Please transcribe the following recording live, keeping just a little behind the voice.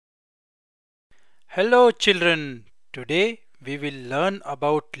Hello children, today we will learn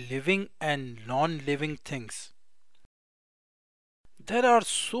about living and non-living things. There are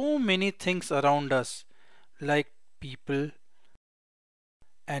so many things around us like people,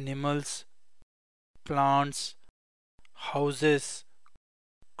 animals, plants, houses,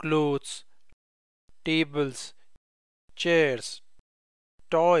 clothes, tables, chairs,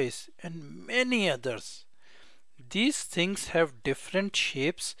 toys and many others. These things have different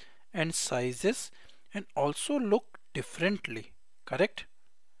shapes and sizes and also look differently, correct?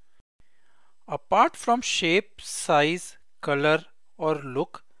 Apart from shape, size, color or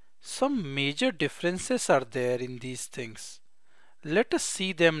look, some major differences are there in these things. Let us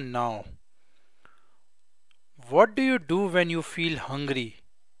see them now. What do you do when you feel hungry?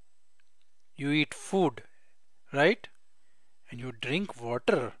 You eat food, right? And you drink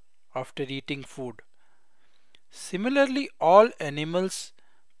water after eating food. Similarly, all animals,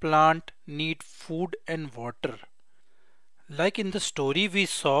 plant need food and water. Like in the story we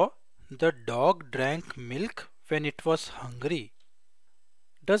saw, the dog drank milk when it was hungry.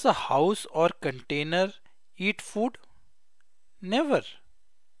 Does a house or container eat food? Never.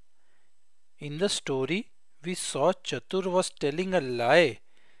 In the story, we saw Chatur was telling a lie.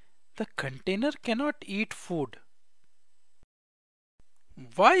 The container cannot eat food.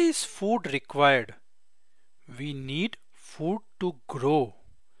 Why is food required? We need food to grow.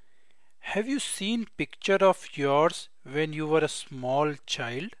 Have you seen picture of yours when you were a small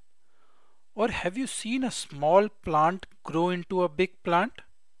child? Or have you seen a small plant grow into a big plant?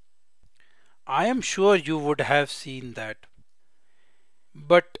 I am sure you would have seen that.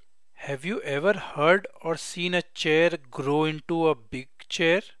 But have you ever heard or seen a chair grow into a big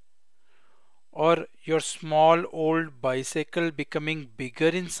chair? Or your small old bicycle becoming bigger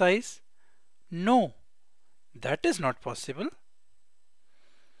in size? No, that is not possible.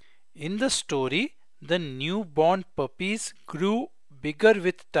 In the story, the newborn puppies grew bigger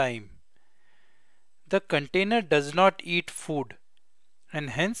with time. The container does not eat food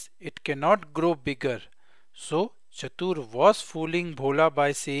and hence it cannot grow bigger. So Chatur was fooling Bhola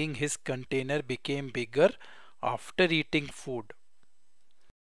by saying his container became bigger after eating food.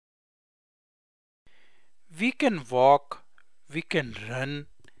 We can walk, we can run.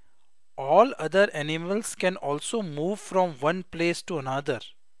 All other animals can also move from one place to another.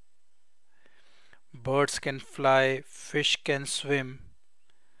 Birds can fly, fish can swim.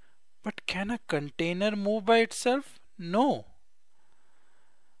 But can a container move by itself? No.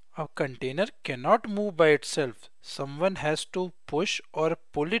 A container cannot move by itself. Someone has to push or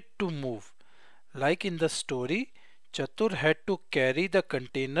pull it to move. Like in the story, Chatur had to carry the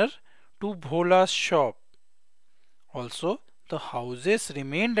container to Bhola's shop. Also, the houses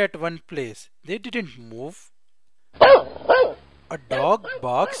remained at one place. They didn't move. A dog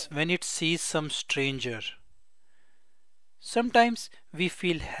barks when it sees some stranger. Sometimes we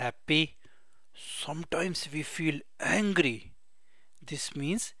feel happy, sometimes we feel angry. This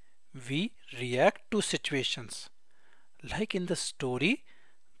means we react to situations. Like in the story,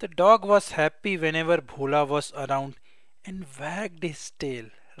 the dog was happy whenever Bhola was around and wagged his tail,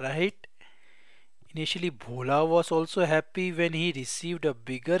 right? Initially, Bhola was also happy when he received a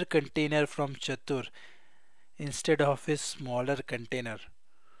bigger container from Chatur instead of his smaller container.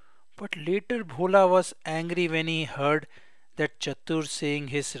 But later Bhola was angry when he heard that Chatur saying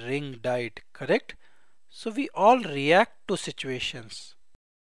his ring died, correct? So we all react to situations.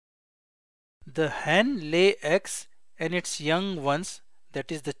 The hen lay eggs and its young ones,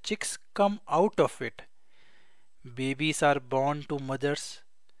 that is the chicks, come out of it. Babies are born to mothers.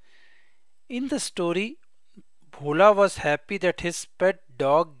 In the story, Bhola was happy that his pet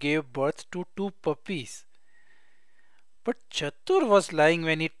dog gave birth to 2 puppies. But Chatur was lying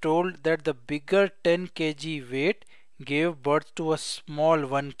when he told that the bigger 10 kg weight gave birth to a small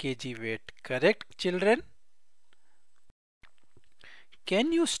 1 kg weight. Correct, children?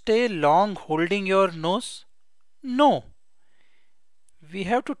 Can you stay long holding your nose? No. We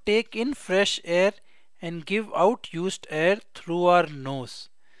have to take in fresh air and give out used air through our nose.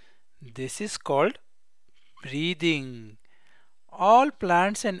 This is called breathing. All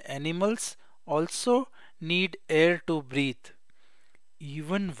plants and animals also need air to breathe.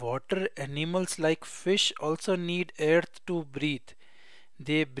 Even water animals like fish also need air to breathe.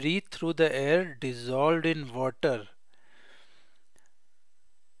 They breathe through the air dissolved in water.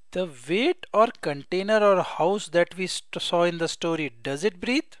 The weight or container or house that we saw in the story, does it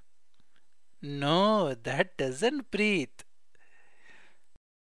breathe? No, that doesn't breathe.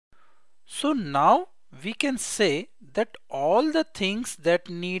 So now we can say that all the things that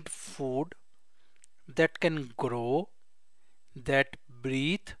need food, that can grow, that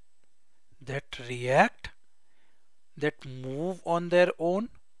breathe, that react, that move on their own,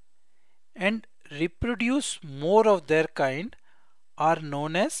 and reproduce more of their kind are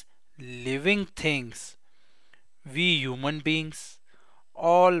known as living things. We human beings,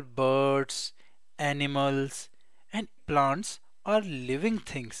 all birds, animals, and plants are living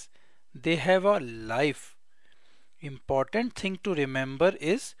things. They have a life. Important thing to remember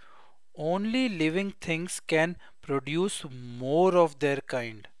is only living things can produce more of their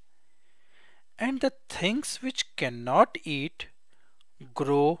kind. And the things which cannot eat,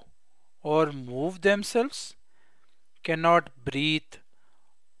 grow, or move themselves, cannot breathe,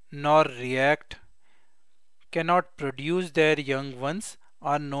 nor react, cannot produce their young ones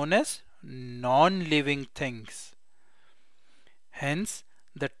are known as non-living things. Hence,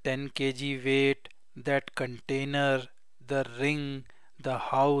 the 10 kg weight, that container, the ring, the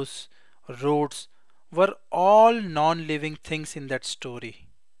house, roads were all non-living things in that story.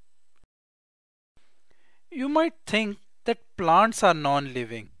 You might think that plants are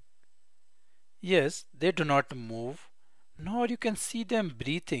non-living. Yes, they do not move, nor you can see them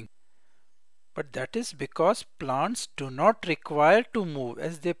breathing. But that is because plants do not require to move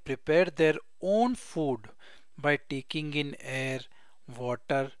as they prepare their own food by taking in air,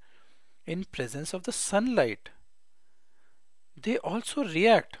 water in presence of the sunlight. They also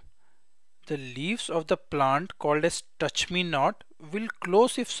react. The leaves of the plant called as touch me not will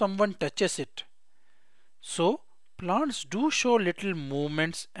close if someone touches it. So plants do show little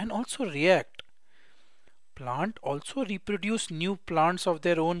movements and also react. Plants also reproduce new plants of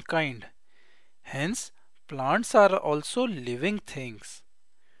their own kind. Hence, plants are also living things.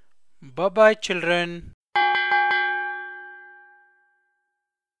 Bye bye, children.